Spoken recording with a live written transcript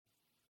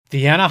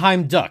The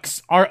Anaheim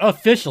Ducks are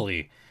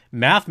officially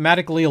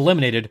mathematically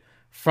eliminated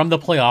from the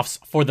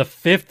playoffs for the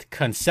 5th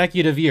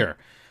consecutive year.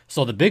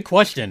 So the big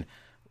question,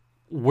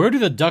 where do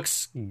the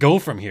Ducks go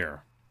from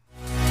here?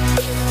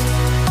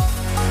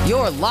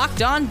 You're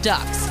Locked On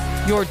Ducks,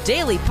 your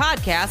daily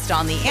podcast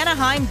on the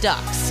Anaheim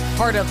Ducks,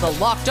 part of the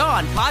Locked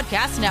On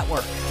Podcast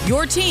Network,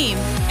 your team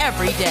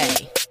every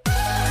day.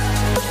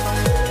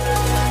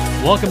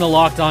 Welcome to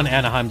Locked On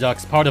Anaheim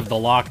Ducks, part of the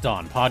Locked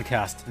On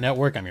Podcast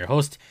Network. I'm your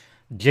host,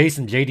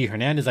 Jason J.D.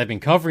 Hernandez. I've been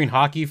covering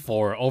hockey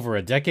for over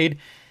a decade,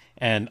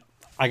 and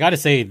I got to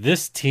say,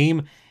 this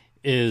team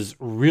is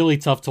really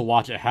tough to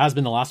watch. It has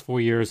been the last 4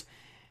 years,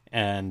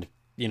 and,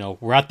 you know,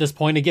 we're at this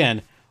point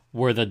again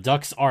where the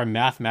Ducks are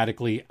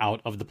mathematically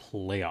out of the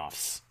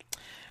playoffs.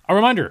 A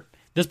reminder,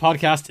 this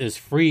podcast is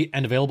free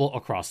and available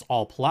across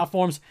all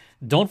platforms.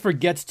 Don't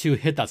forget to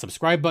hit that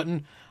subscribe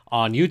button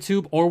on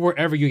YouTube or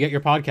wherever you get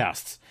your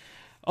podcasts.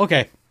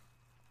 Okay,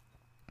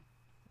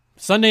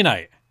 Sunday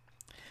night,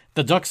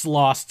 the Ducks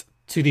lost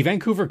to the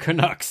Vancouver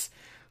Canucks,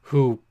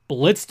 who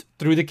blitzed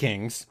through the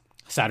Kings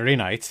Saturday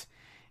night,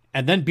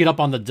 and then beat up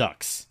on the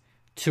Ducks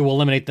to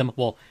eliminate them.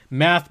 Well,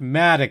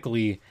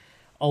 mathematically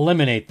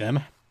eliminate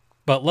them.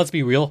 But let's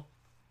be real,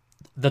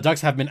 the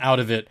Ducks have been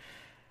out of it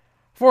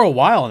for a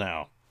while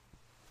now.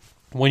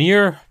 When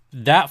you're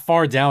that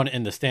far down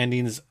in the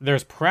standings,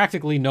 there's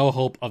practically no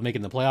hope of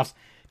making the playoffs.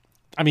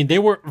 I mean, they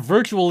were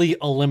virtually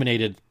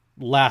eliminated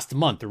last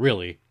month,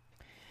 really.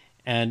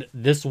 And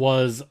this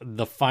was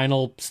the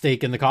final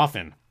stake in the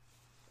coffin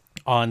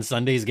on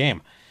Sunday's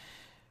game.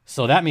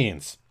 So that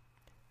means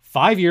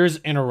 5 years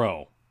in a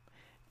row,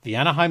 the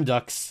Anaheim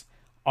Ducks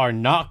are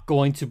not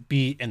going to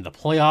be in the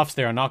playoffs.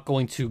 They are not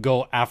going to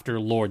go after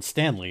Lord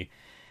Stanley.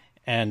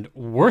 And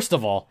worst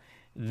of all,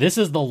 this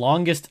is the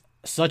longest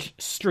such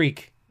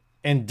streak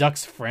in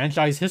Ducks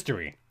franchise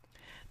history.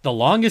 The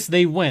longest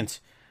they went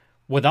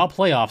without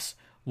playoffs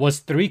was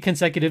 3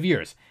 consecutive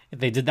years.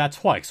 They did that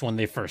twice, when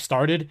they first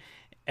started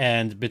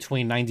and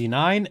between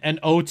 99 and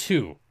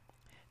 02.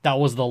 That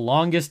was the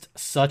longest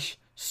such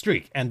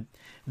streak. And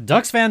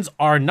Ducks fans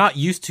are not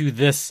used to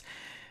this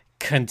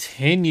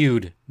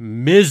continued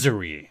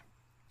misery.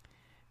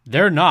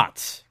 They're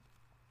not.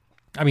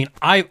 I mean,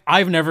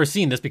 I've never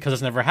seen this because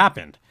it's never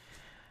happened.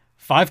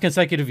 5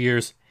 consecutive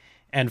years,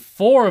 and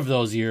 4 of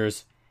those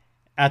years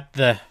at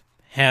the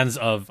hands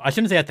of, I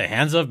shouldn't say at the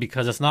hands of,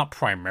 because it's not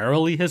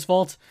primarily his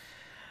fault,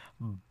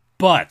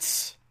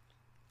 but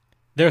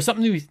there's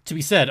something to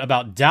be said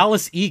about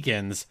Dallas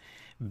Eakins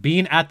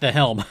being at the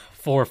helm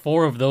for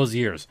 4 of those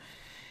years.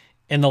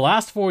 In the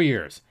last 4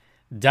 years,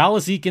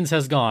 Dallas Eakins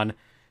has gone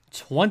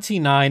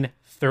 29,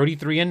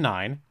 33, and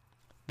 9,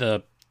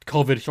 the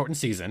COVID-shortened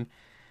season,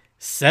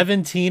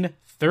 17,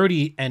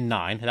 30, and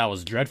 9, that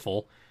was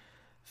dreadful,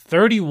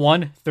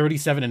 31,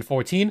 37, and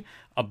 14,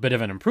 a bit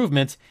of an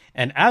improvement,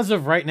 and as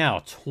of right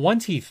now,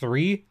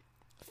 23,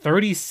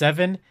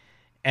 37,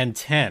 and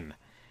 10.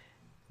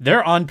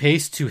 They're on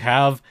pace to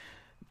have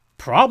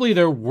probably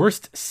their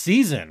worst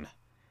season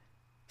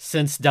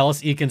since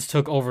Dallas Eakins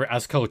took over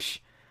as coach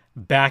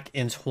back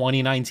in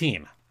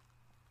 2019.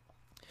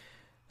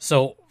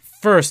 So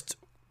first,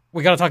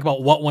 we got to talk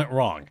about what went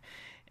wrong.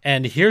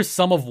 And here's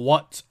some of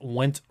what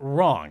went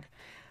wrong.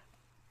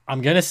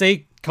 I'm going to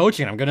say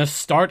coaching. I'm going to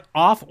start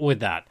off with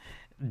that.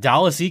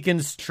 Dallas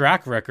Eakins'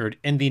 track record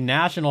in the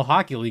National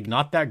Hockey League,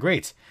 not that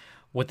great.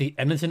 With the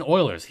Edmonton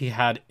Oilers, he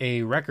had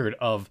a record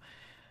of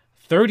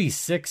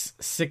 36,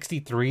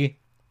 63,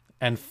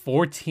 and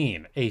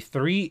 14, a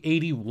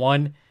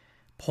 .381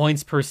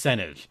 points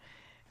percentage.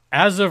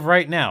 As of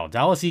right now,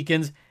 Dallas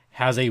Eakins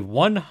has a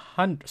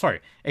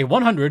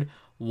 100,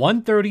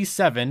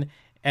 137,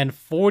 and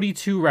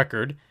 42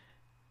 record,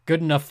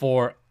 good enough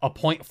for a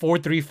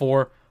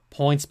 .434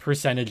 points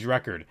percentage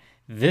record.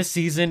 This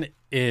season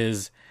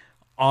is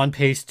on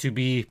pace to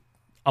be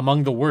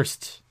among the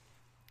worst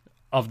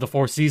of the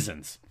 4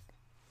 seasons.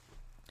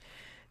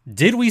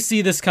 Did we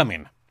see this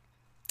coming?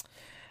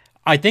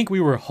 I think we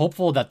were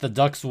hopeful that the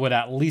Ducks would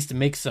at least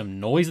make some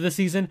noise this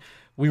season.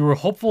 We were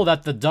hopeful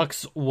that the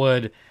Ducks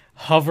would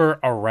hover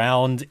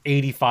around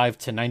 85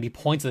 to 90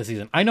 points this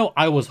season. I know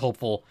I was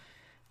hopeful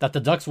that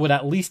the Ducks would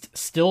at least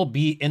still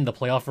be in the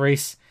playoff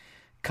race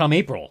come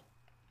April.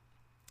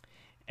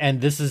 And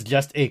this is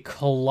just a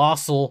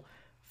colossal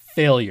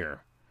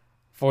failure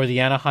for the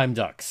Anaheim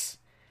Ducks.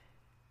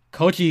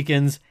 Coach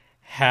Eakins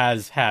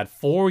has had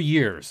 4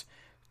 years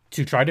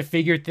to try to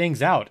figure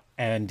things out,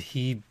 and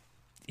he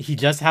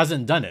just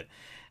hasn't done it.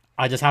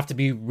 I just have to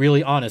be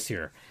really honest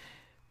here.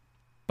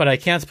 But I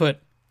can't put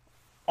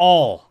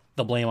all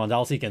the blame on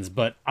Dallas Eakins,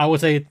 but I would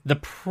say the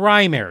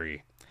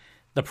primary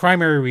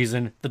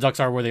reason the Ducks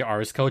are where they are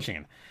is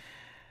coaching.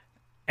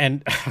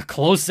 And a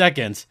close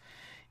second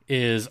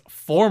is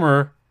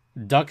former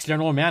Ducks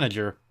general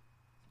manager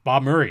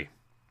Bob Murray.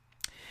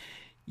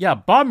 Yeah,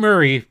 Bob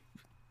Murray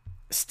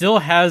still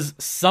has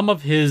some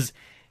of his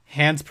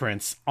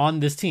handprints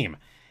on this team.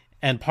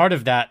 And part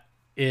of that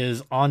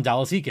is on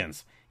Dallas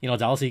Eakins. You know,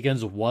 Dallas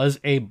Eakins was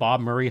a Bob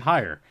Murray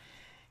hire.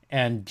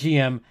 And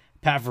GM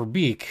Pat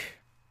Verbeek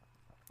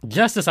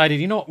just decided,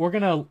 you know what, we're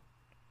going to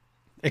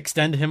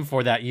extend him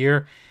for that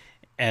year,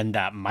 and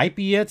that might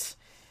be it.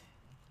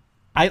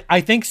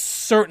 I think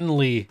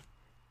certainly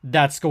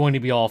that's going to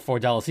be all for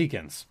Dallas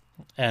Eakins.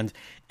 And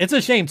it's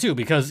a shame, too,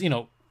 because,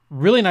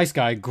 really nice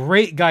guy,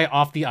 great guy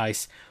off the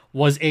ice,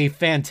 was a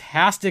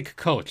fantastic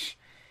coach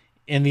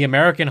in the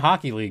American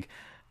Hockey League.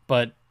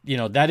 But,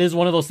 that is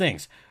one of those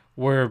things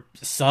where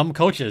some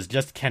coaches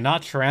just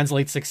cannot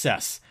translate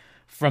success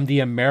from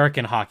the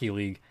American Hockey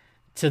League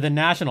to the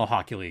National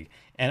Hockey League.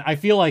 And I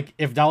feel like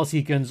if Dallas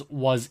Eakins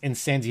was in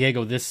San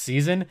Diego this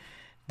season,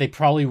 they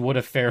probably would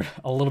have fared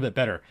a little bit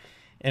better.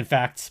 In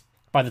fact,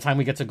 by the time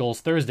we get to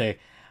Goals Thursday,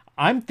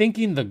 I'm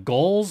thinking the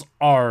Goals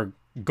are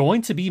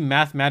going to be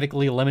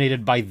mathematically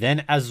eliminated by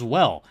then as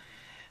well.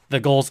 The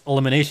Goals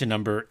elimination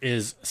number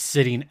is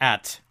sitting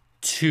at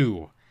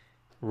 2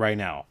 right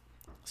now.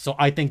 So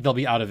I think they'll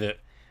be out of it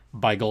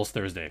by Goals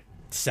Thursday.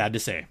 Sad to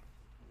say.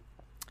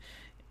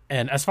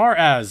 And as far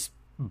as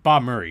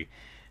Bob Murray,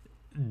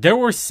 there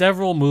were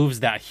several moves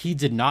that he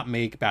did not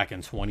make back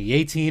in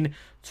 2018,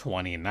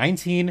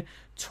 2019,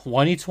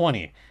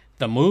 2020.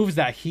 The moves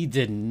that he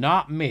did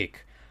not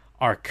make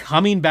are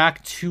coming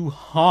back to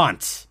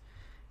haunt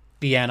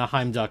the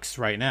Anaheim Ducks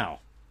right now.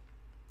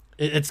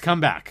 It's come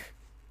back.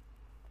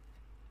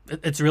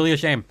 It's really a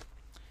shame.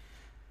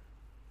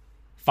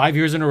 5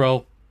 years in a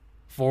row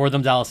for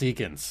them Dallas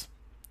Eakins.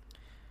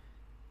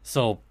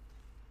 So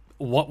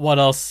what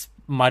else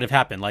might have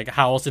happened? Like,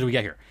 how else did we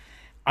get here?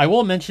 I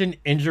will mention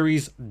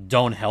injuries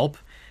don't help.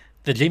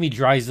 The Jamie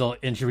Drysdale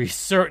injury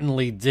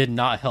certainly did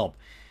not help.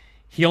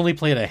 He only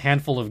played a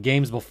handful of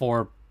games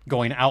before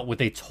going out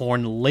with a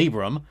torn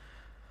labrum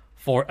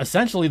for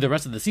essentially the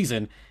rest of the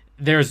season.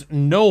 There's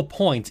no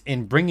point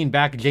in bringing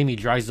back Jamie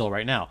Drysdale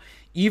right now.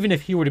 Even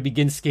if he were to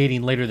begin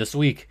skating later this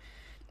week,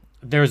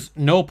 there's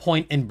no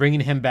point in bringing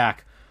him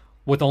back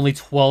with only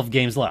 12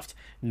 games left.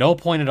 No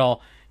point at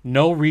all.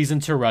 No reason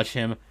to rush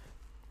him.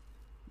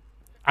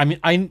 I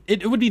mean,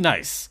 it would be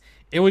nice.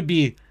 It would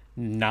be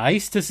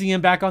nice to see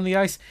him back on the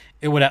ice.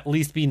 It would at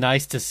least be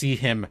nice to see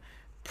him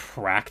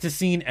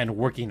practicing and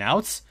working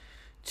out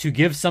to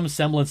give some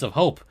semblance of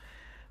hope.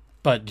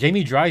 But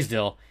Jamie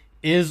Drysdale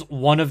is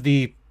one of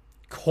the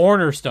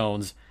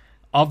cornerstones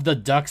of the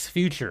Ducks'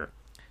 future.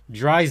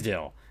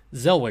 Drysdale,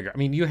 Zellweger. I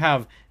mean, you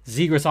have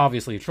Zegras,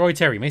 obviously, Troy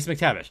Terry, Mason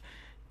McTavish.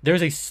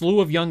 There's a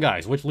slew of young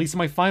guys, which leads to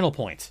my final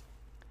point.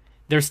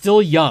 They're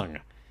still young.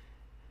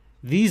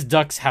 These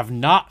Ducks have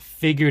not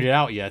figured it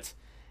out yet.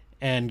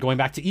 And going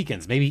back to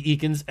Eakins, maybe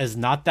Eakins is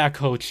not that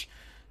coach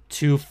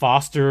to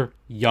foster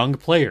young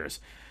players.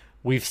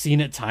 We've seen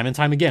it time and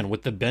time again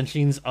with the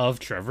benchings of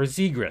Trevor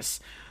Zegras,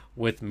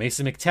 with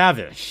Mason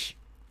McTavish.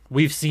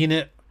 We've seen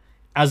it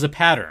as a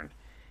pattern,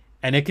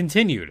 and it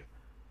continued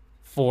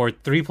for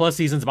 3+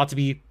 seasons, about to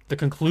be the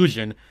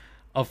conclusion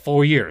of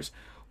 4 years.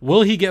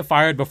 Will he get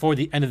fired before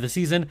the end of the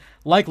season?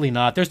 Likely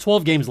not. There's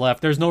 12 games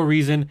left. There's no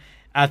reason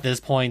at this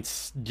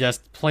point.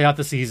 Just play out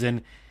the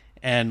season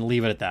and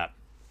leave it at that.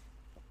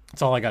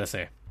 That's all I got to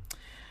say.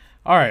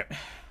 All right.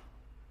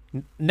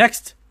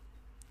 Next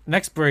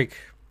break,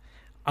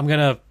 I'm going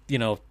to,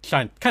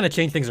 kind of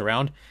change things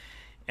around.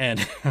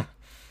 And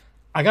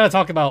I got to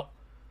talk about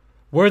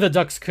where the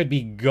Ducks could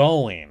be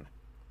going.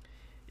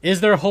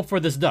 Is there hope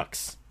for this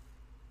Ducks?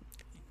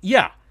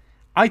 Yeah,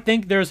 I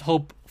think there's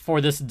hope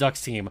for this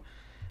Ducks team.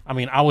 I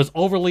mean, I was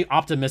overly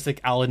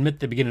optimistic, I'll admit, at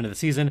the beginning of the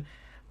season,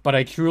 but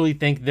I truly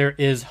think there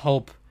is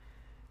hope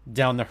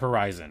down the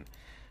horizon.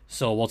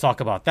 So we'll talk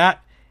about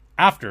that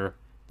after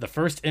the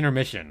first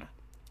intermission.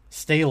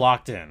 Stay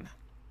locked in.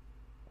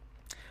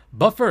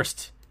 But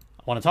first,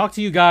 I want to talk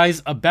to you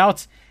guys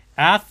about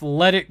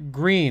Athletic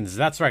Greens.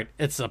 That's right,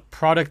 it's a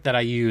product that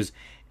I use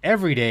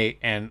every day,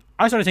 and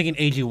I started taking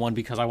AG1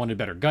 because I wanted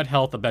better gut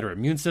health, a better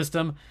immune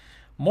system,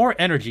 more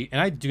energy, and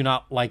I do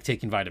not like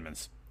taking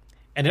vitamins.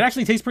 And it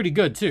actually tastes pretty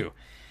good, too.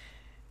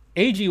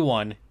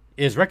 AG1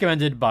 is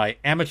recommended by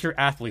amateur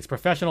athletes,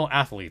 professional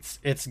athletes.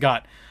 It's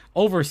got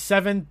over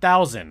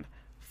 7,000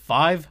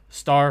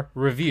 5-star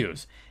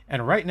reviews.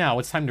 And right now,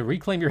 it's time to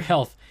reclaim your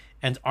health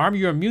and arm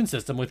your immune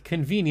system with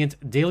convenient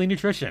daily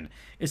nutrition.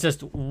 It's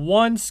just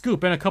 1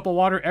 scoop in a cup of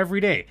water every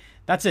day.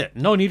 That's it.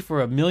 No need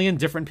for a million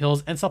different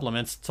pills and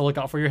supplements to look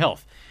out for your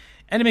health.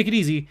 And to make it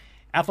easy,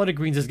 Athletic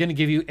Greens is going to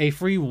give you a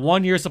free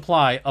 1-year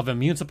supply of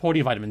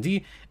immune-supporting vitamin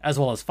D, as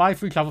well as 5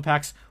 free travel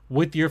packs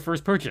with your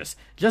first purchase.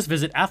 Just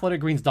visit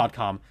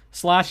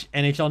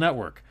athleticgreens.com/NHL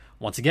Network.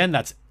 Once again,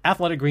 that's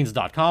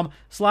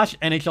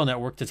athleticgreens.com/NHL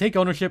Network to take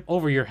ownership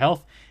over your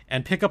health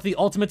and pick up the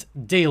ultimate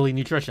daily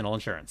nutritional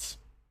insurance.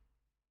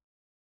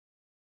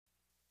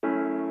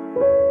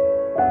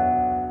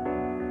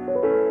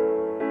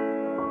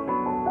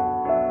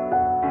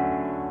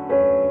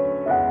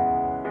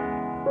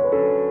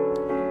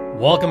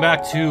 Welcome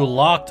back to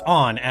Locked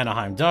On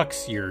Anaheim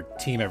Ducks, your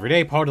team every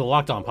day, part of the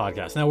Locked On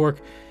Podcast Network.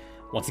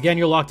 Once again,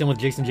 you're locked in with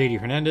Jason J.D.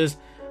 Hernandez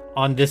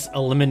on this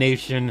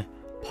elimination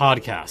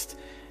podcast.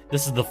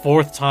 This is the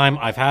 4th time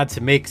I've had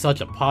to make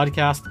such a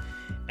podcast,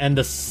 and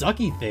the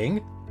sucky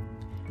thing,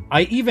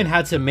 I even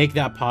had to make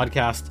that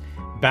podcast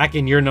back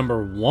in year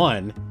number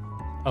 1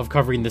 of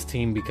covering this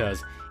team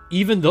because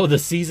even though the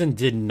season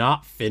did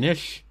not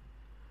finish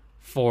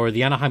for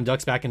the Anaheim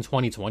Ducks back in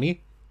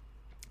 2020,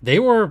 they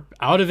were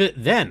out of it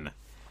then.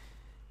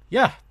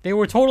 Yeah, they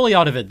were totally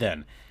out of it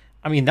then.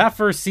 I mean, that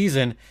first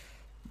season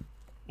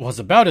was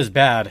about as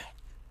bad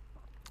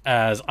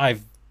as I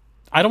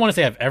don't want to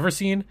say I've ever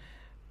seen,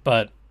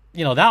 but,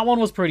 that one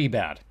was pretty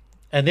bad.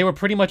 And they were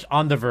pretty much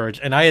on the verge.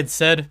 And I had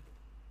said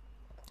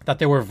that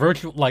they were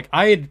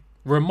I had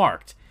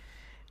remarked,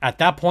 at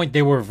that point,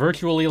 they were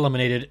virtually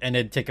eliminated and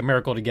it'd take a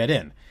miracle to get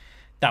in.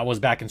 That was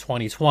back in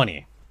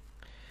 2020.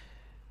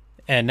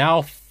 And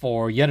now,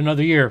 for yet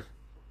another year,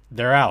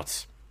 they're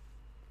out.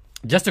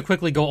 Just to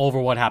quickly go over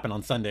what happened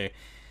on Sunday,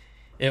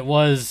 it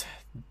was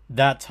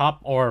that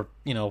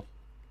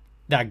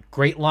that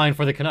great line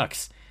for the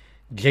Canucks.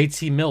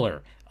 JT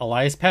Miller,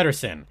 Elias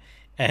Pettersson,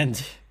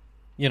 and,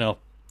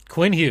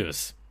 Quinn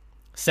Hughes.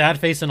 Sad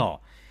face and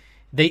all.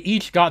 They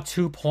each got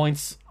 2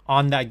 points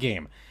on that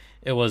game.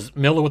 It was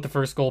Miller with the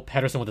first goal,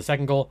 Pettersson with the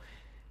second goal.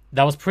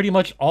 That was pretty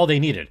much all they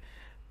needed.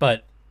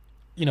 But,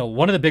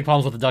 one of the big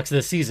problems with the Ducks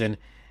this season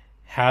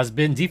has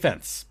been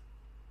defense.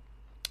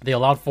 They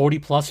allowed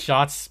 40-plus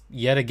shots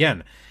yet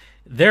again.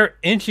 They're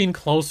inching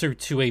closer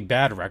to a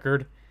bad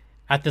record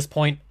at this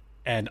point,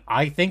 and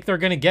I think they're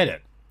going to get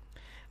it.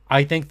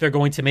 I think they're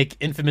going to make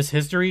infamous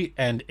history,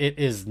 and it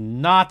is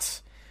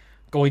not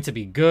going to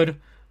be good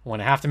when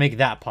I have to make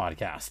that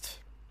podcast.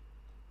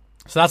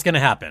 So that's going to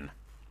happen.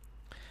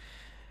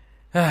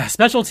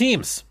 Special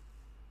teams.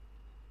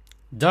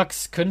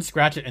 Ducks couldn't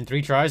scratch it in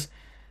 3 tries.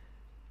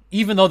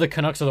 Even though the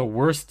Canucks are the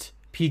worst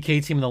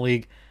PK team in the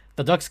league,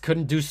 the Ducks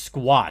couldn't do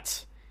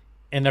squat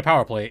in their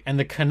power play. And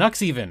the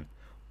Canucks even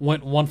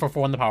went 1 for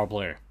 4 in the power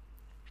play.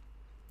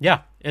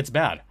 Yeah, it's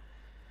bad.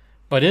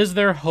 But is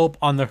there hope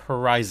on the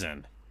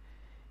horizon?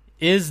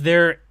 Is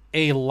there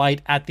a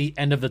light at the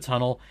end of the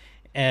tunnel?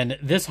 And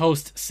this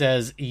host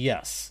says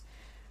yes,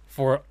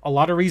 for a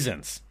lot of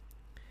reasons.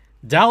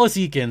 Dallas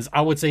Eakins,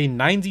 I would say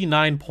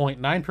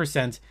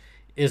 99.9%,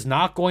 is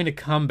not going to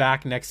come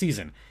back next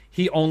season.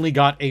 He only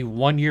got a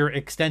 1-year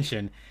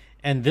extension,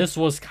 and this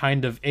was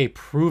kind of a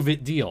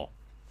prove-it deal.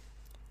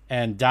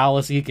 And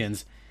Dallas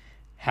Eakins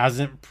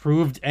hasn't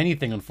proved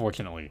anything,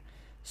 unfortunately.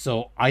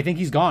 So I think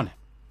he's gone.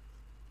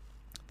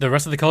 The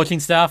rest of the coaching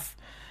staff,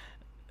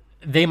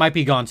 they might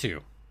be gone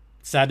too.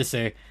 Sad to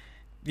say.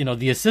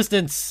 The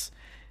assistants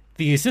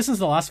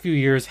the last few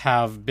years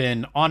have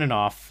been on and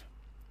off.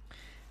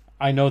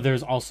 I know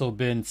there's also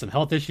been some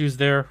health issues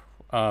there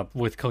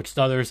with Coach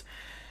Stothers.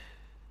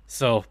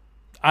 So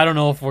I don't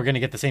know if we're going to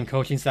get the same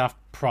coaching staff.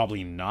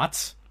 Probably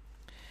not.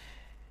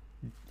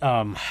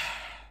 So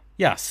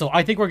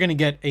I think we're going to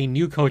get a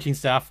new coaching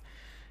staff,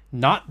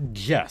 not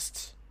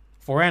just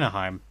for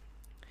Anaheim,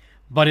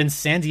 but in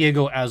San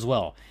Diego as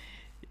well.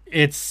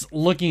 It's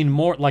looking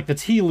more like the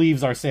tea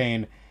leaves are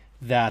saying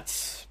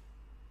that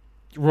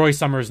Roy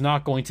Summers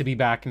not going to be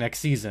back next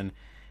season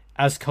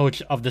as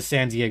coach of the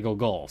San Diego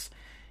Gulls.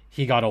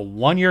 He got a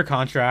 1-year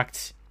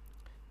contract.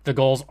 The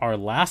Gulls are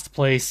last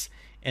place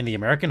in the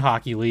American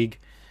Hockey League.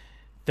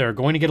 They're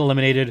going to get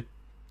eliminated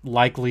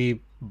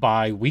likely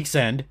by week's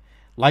end,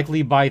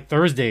 likely by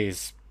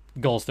Thursday's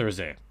Gulls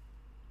Thursday.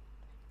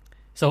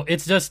 So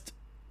it's just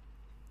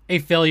a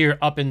failure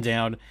up and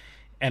down,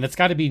 and it's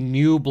got to be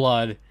new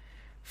blood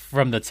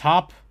from the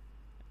top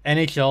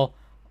NHL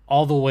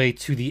all the way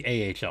to the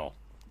AHL.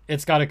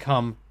 It's got to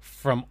come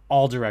from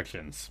all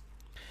directions.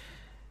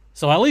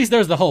 So at least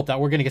there's the hope that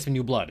we're going to get some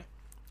new blood.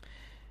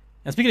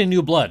 And speaking of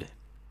new blood,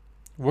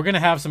 we're going to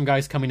have some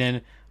guys coming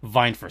in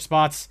vying for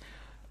spots.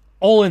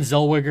 Olen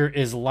Zellweger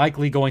is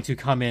likely going to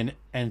come in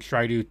and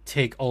try to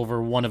take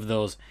over one of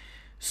those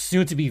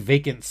soon-to-be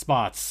vacant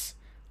spots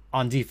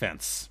on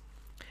defense.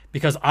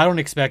 Because I don't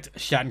expect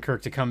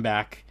Shattenkirk to come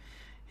back.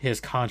 His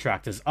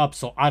contract is up,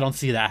 so I don't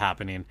see that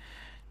happening.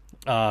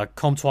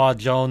 Comtois,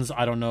 Jones,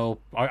 I don't know.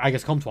 I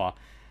guess Comtois.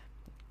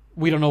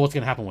 We don't know what's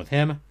going to happen with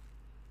him.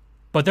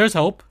 But there's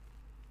hope.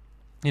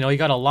 You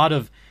got a lot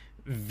of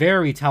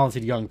very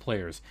talented young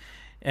players.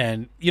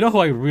 And you know who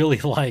I really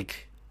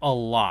like a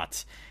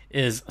lot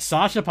is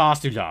Sasha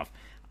Pastujov.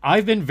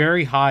 I've been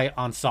very high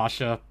on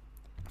Sasha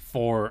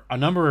for a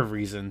number of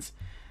reasons.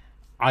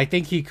 I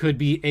think he could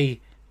be a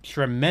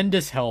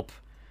tremendous help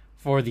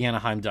for the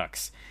Anaheim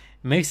Ducks.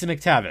 Mason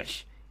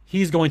McTavish,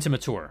 he's going to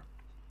mature.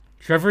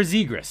 Trevor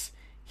Zegras,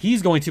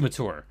 he's going to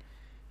mature.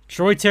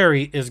 Troy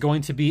Terry is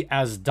going to be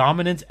as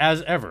dominant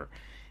as ever.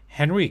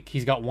 Henrique,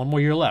 he's got 1 more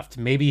year left.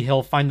 Maybe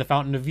he'll find the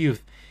fountain of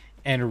youth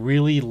and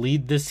really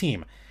lead this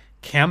team.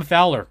 Cam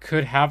Fowler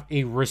could have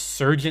a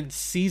resurgent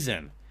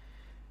season.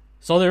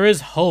 So there is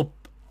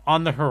hope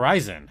on the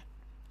horizon.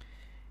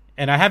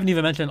 And I haven't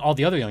even mentioned all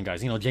the other young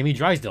guys. Jamie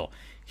Drysdale,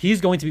 he's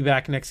going to be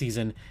back next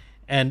season.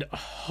 And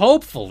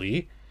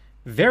hopefully,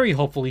 very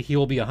hopefully, he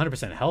will be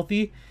 100%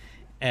 healthy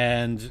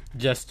and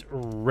just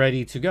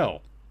ready to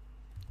go.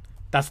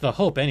 That's the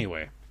hope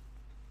anyway.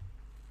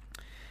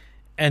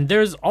 And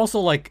there's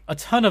also a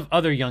ton of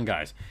other young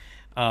guys.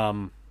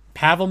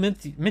 Pavel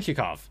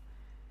Mintyukov.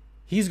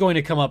 He's going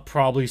to come up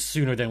probably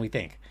sooner than we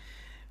think.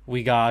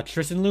 We got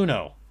Tristan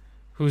Luneau,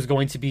 who's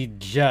going to be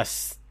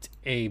just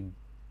a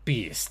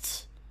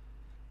beast.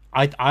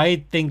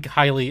 I think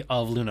highly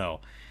of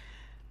Luno.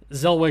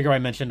 Zellweger I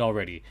mentioned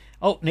already.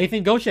 Oh,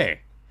 Nathan Gaucher.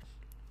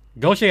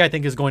 Gaucher I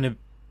think is going to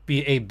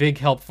be a big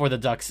help for the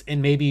Ducks in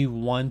maybe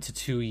 1 to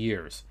 2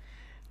 years.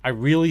 I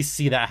really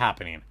see that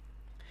happening.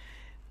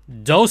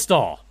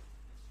 Dostal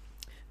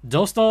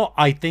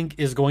I think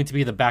is going to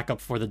be the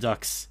backup for the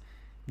Ducks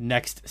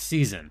next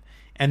season.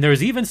 And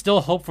there's even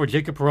still hope for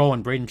Jacob Perreault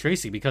and Braden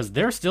Tracy because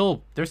they're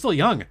still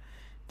young.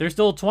 They're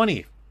still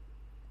 20.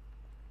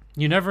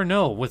 You never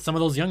know with some of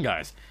those young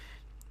guys.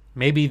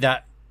 Maybe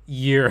that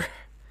year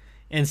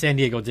in San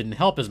Diego didn't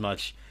help as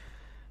much,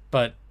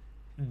 but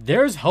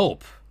there's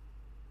hope.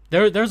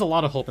 There's a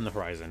lot of hope in the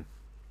horizon.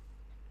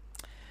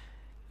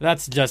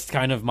 That's just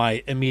kind of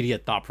my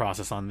immediate thought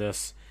process on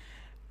this.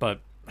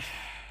 But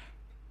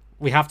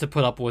we have to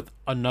put up with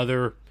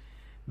another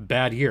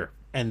bad year,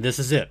 and this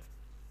is it.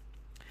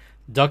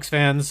 Ducks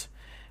fans,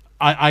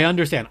 I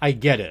understand. I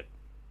get it.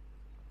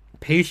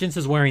 Patience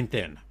is wearing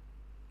thin.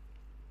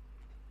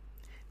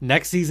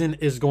 Next season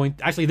is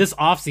this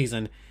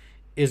offseason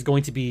is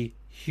going to be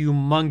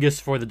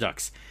humongous for the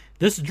Ducks.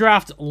 This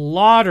draft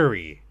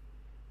lottery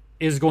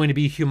is going to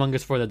be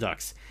humongous for the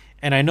Ducks.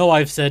 And I know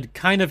I've said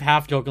kind of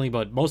half jokingly,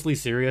 but mostly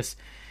serious,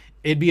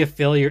 it'd be a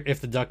failure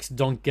if the Ducks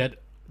don't get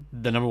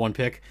the number 1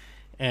 pick.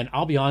 And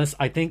I'll be honest,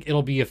 I think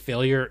it'll be a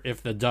failure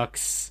if the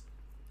Ducks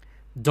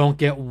don't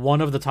get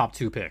one of the top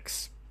 2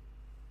 picks.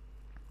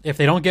 If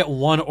they don't get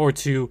 1 or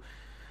 2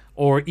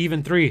 or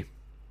even 3,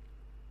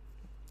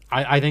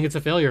 I think it's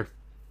a failure.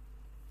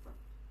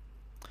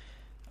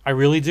 I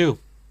really do.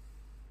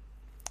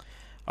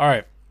 All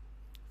right.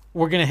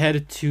 We're going to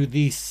head to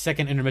the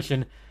second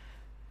intermission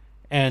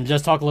and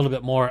just talk a little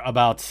bit more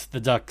about the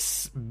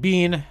Ducks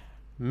being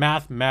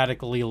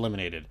mathematically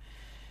eliminated.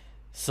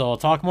 So I'll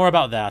talk more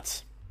about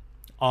that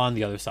on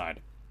the other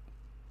side.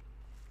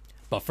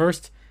 But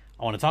first,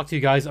 I want to talk to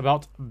you guys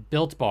about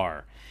Built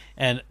Bar.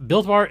 And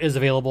Built Bar is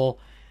available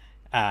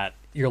at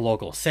your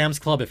local Sam's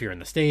Club if you're in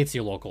the States,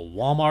 your local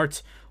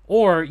Walmart,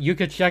 or you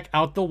could check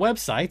out the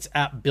website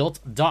at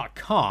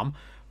built.com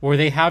where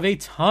they have a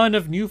ton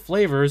of new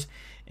flavors,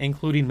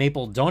 including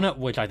maple donut,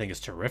 which I think is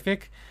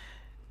terrific.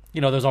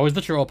 You know, there's always the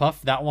churro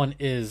puff. That one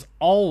is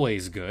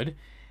always good.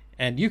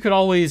 And you could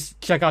always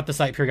check out the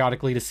site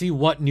periodically to see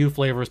what new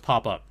flavors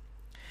pop up.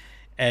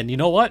 And you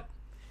know what?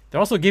 They're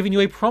also giving you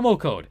a promo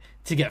code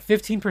to get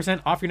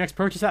 15% off your next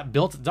purchase at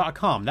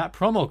built.com. That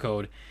promo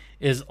code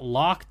is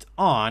locked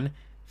on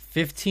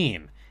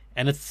 15.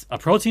 And it's a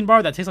protein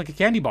bar that tastes like a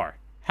candy bar.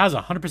 Has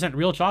 100%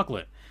 real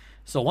chocolate.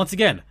 So once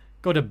again,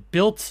 go to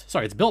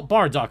it's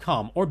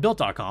builtbar.com or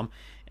built.com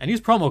and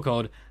use promo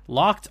code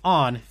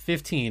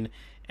LOCKEDON15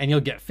 and you'll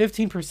get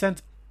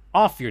 15%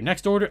 off your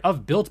next order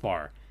of Built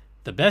Bar,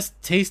 the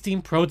best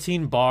tasting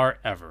protein bar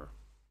ever.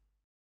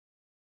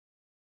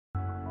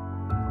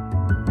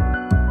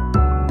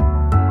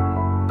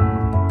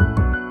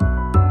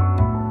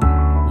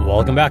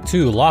 Welcome back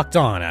to Locked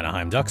On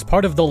Anaheim Ducks,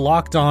 part of the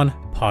Locked On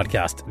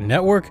Podcast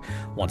Network.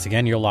 Once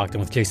again, you're locked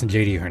in with Jason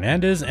JD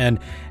Hernandez, and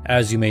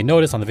as you may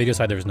notice on the video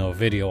side, there's no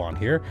video on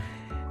here.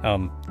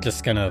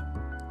 Just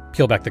gonna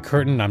peel back the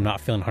curtain. I'm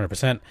not feeling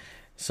 100%,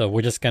 so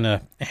we're just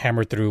gonna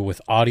hammer through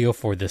with audio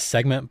for this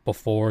segment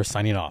before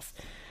signing off.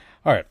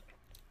 All right,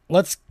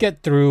 let's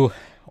get through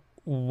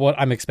what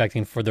I'm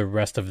expecting for the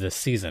rest of this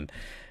season.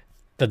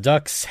 The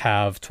Ducks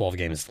have 12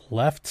 games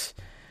left.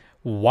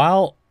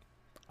 While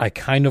I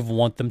kind of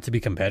want them to be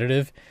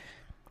competitive,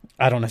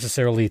 I don't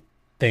necessarily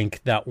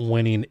think that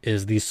winning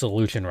is the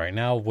solution right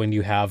now when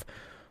you have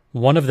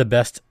one of the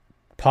best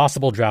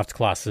possible draft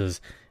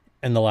classes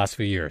in the last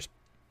few years.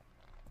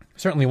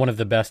 Certainly one of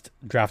the best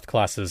draft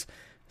classes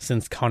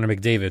since Connor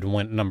McDavid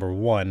went number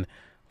 1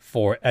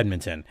 for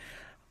Edmonton.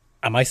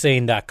 Am I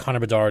saying that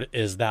Connor Bedard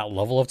is that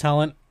level of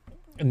talent?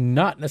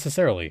 Not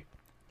necessarily,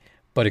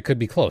 but it could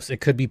be close.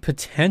 It could be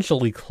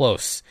potentially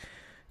close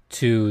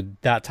to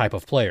that type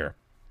of player.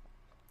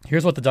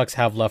 Here's what the Ducks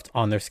have left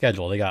on their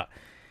schedule. They got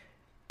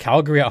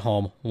Calgary at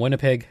home,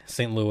 Winnipeg,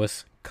 St.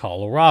 Louis,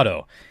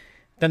 Colorado.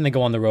 Then they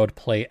go on the road,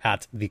 play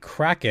at the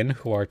Kraken,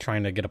 who are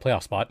trying to get a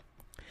playoff spot.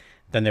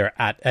 Then they're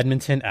at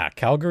Edmonton, at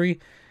Calgary.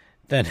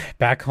 Then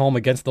back home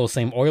against those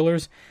same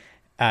Oilers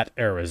at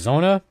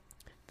Arizona.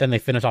 Then they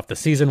finish off the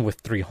season with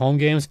 3 home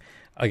games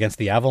against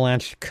the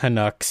Avalanche,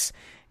 Canucks,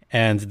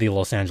 and the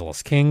Los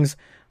Angeles Kings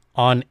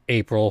on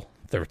April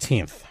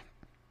 13th.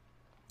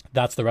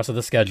 That's the rest of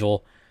the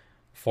schedule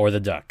for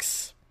the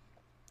Ducks.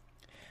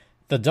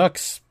 The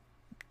Ducks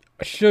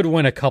should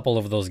win a couple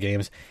of those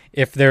games.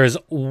 If there's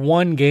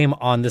one game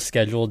on the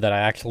schedule that I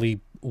actually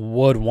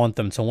would want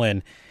them to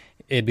win,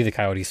 it'd be the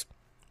Coyotes.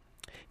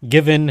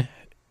 Given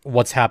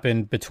what's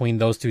happened between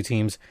those two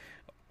teams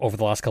over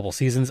the last couple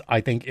seasons,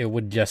 I think it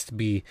would just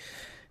be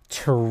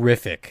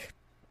terrific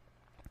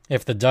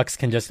if the Ducks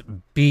can just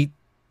beat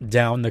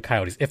down the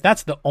Coyotes. If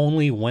that's the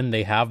only win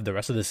they have the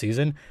rest of the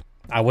season,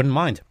 I wouldn't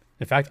mind.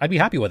 In fact, I'd be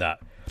happy with that.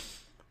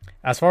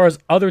 As far as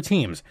other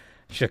teams,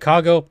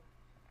 Chicago,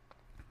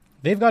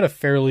 they've got a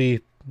fairly,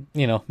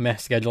 meh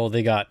schedule.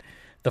 They got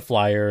the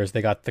Flyers,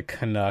 they got the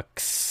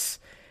Canucks,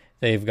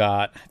 they've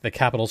got the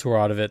Capitals who are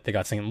out of it, they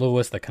got St.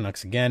 Louis, the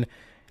Canucks again.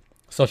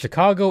 So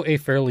Chicago, a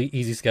fairly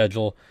easy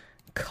schedule.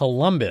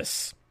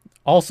 Columbus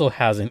also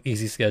has an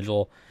easy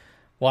schedule.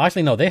 Well,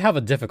 actually, no, they have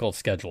a difficult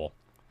schedule.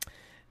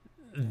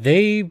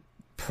 They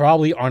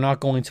probably are not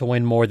going to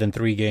win more than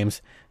 3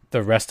 games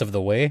the rest of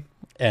the way.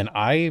 And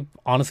I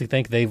honestly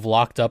think they've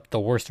locked up the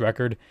worst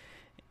record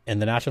in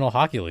the National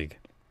Hockey League.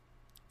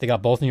 They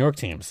got both New York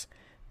teams.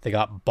 They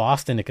got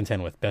Boston to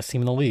contend with, best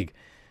team in the league.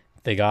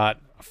 They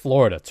got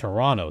Florida,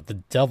 Toronto, the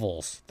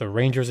Devils, the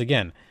Rangers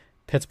again,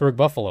 Pittsburgh,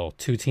 Buffalo,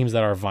 2 teams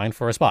that are vying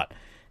for a spot.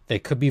 They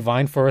could be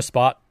vying for a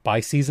spot by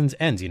season's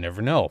end. You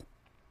never know.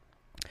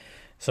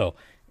 So,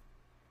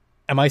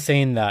 am I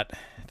saying that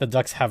the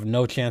Ducks have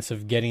no chance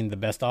of getting the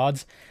best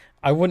odds?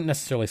 I wouldn't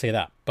necessarily say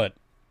that, but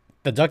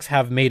the Ducks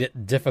have made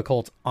it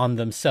difficult on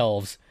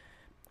themselves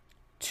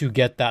to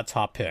get that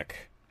top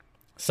pick.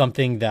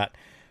 Something that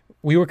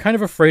we were kind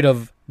of afraid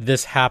of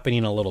this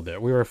happening a little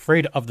bit. We were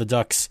afraid of the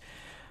Ducks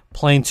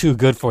playing too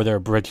good for their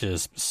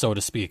britches, so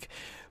to speak.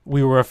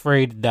 We were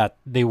afraid that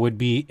they would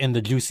be in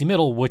the juicy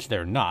middle, which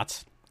they're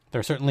not.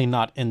 They're certainly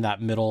not in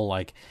that middle,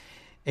 like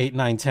 8,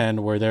 9,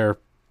 10, where they're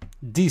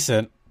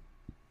decent,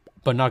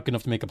 but not good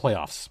enough to make the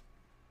playoffs.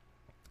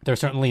 They're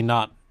certainly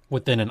not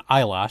within an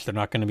eyelash. They're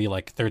not going to be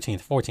like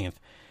 13th, 14th.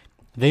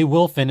 They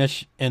will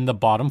finish in the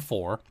bottom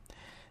 4.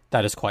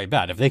 That is quite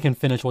bad. If they can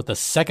finish with the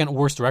second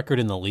worst record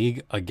in the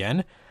league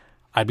again,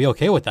 I'd be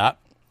okay with that.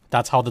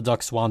 That's how the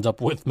Ducks wound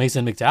up with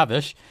Mason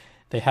McTavish.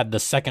 They had the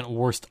second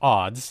best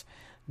odds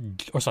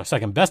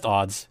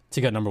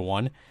to get number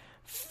 1,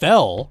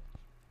 fell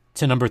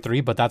to number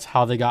 3, but that's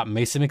how they got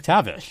Mason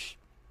McTavish.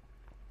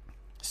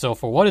 So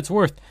for what it's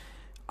worth,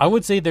 I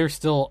would say there's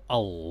still a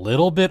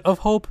little bit of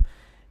hope,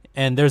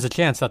 and there's a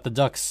chance that the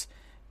Ducks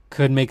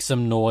could make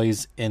some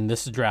noise in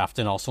this draft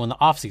and also in the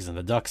offseason.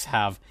 The Ducks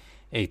have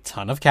a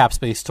ton of cap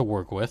space to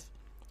work with.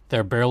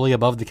 They're barely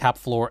above the cap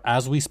floor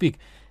as we speak.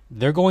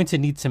 They're going to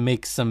need to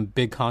make some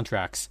big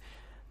contracts.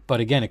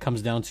 But again, it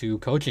comes down to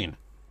coaching.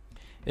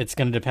 It's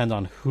going to depend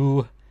on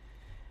who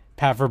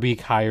Pat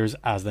Verbeek hires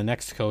as the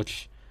next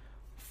coach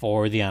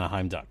for the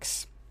Anaheim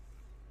Ducks.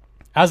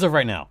 As of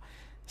right now,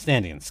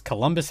 standings,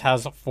 Columbus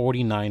has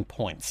 49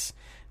 points.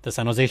 The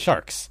San Jose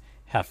Sharks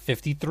have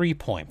 53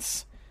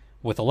 points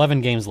with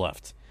 11 games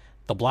left.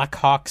 The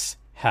Blackhawks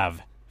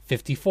have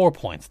 54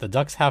 points. The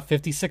Ducks have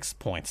 56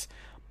 points.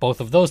 Both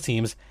of those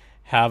teams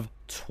have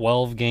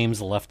 12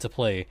 games left to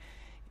play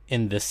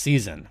in this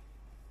season.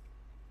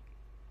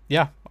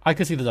 Yeah, I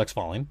could see the Ducks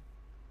falling.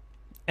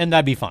 And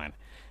that'd be fine.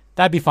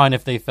 That'd be fine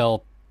if they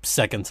fell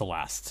second to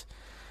last.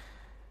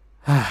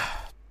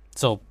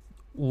 So,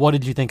 what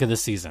did you think of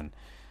this season?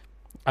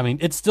 I mean,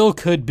 it still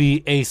could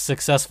be a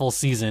successful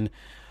season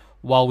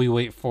while we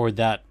wait for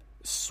that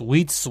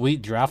sweet,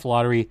 sweet draft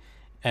lottery,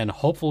 and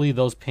hopefully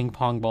those ping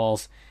pong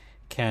balls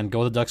can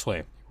go the Ducks'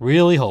 way.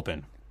 Really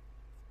hoping.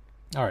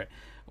 All right,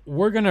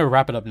 we're going to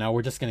wrap it up now.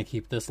 We're just going to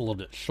keep this a little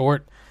bit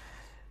short,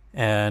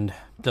 and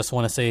just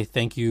want to say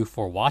thank you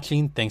for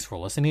watching. Thanks for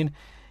listening,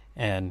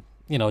 and,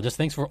 just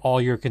thanks for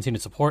all your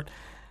continued support.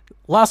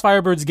 Last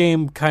Firebirds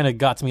game kind of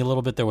got to me a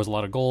little bit. There was a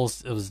lot of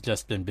goals. It was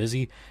just been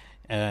busy.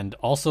 And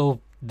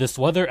also, this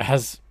weather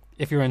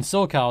if you're in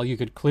SoCal, you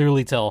could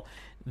clearly tell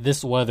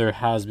this weather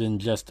has been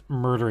just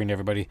murdering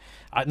everybody.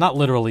 Not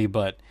literally,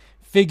 but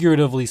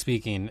figuratively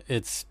speaking,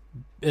 it's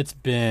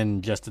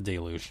been just a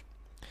deluge.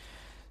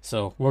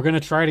 So we're going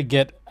to try to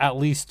get at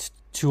least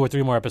 2 or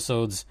 3 more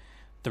episodes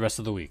the rest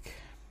of the week.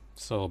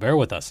 So bear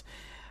with us.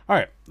 All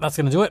right, that's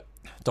going to do it.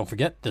 Don't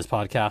forget, this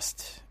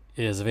podcast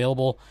is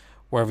available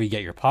wherever you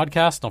get your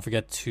podcast. Don't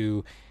forget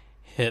to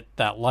hit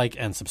that like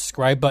and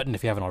subscribe button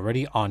if you haven't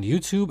already on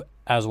YouTube,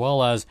 as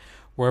well as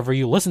wherever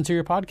you listen to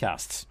your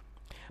podcasts.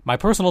 My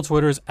personal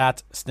Twitter is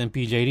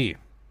 @StimpyJD.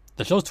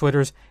 The show's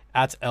Twitter's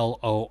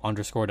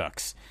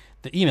 @LO_Ducks.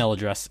 The email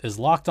address is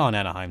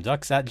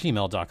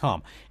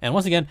lockedonanaheimducks@gmail.com. And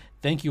once again,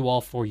 thank you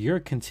all for your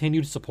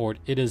continued support.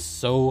 It is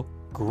so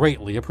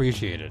greatly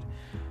appreciated.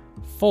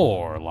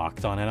 For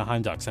Locked On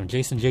Anaheim Ducks, I'm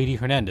Jason JD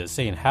Hernandez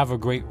saying have a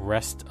great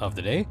rest of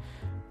the day.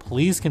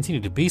 Please continue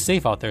to be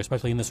safe out there,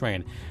 especially in this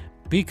rain.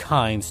 Be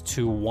kind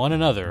to one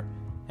another,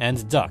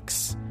 and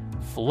Ducks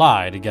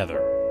fly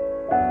together.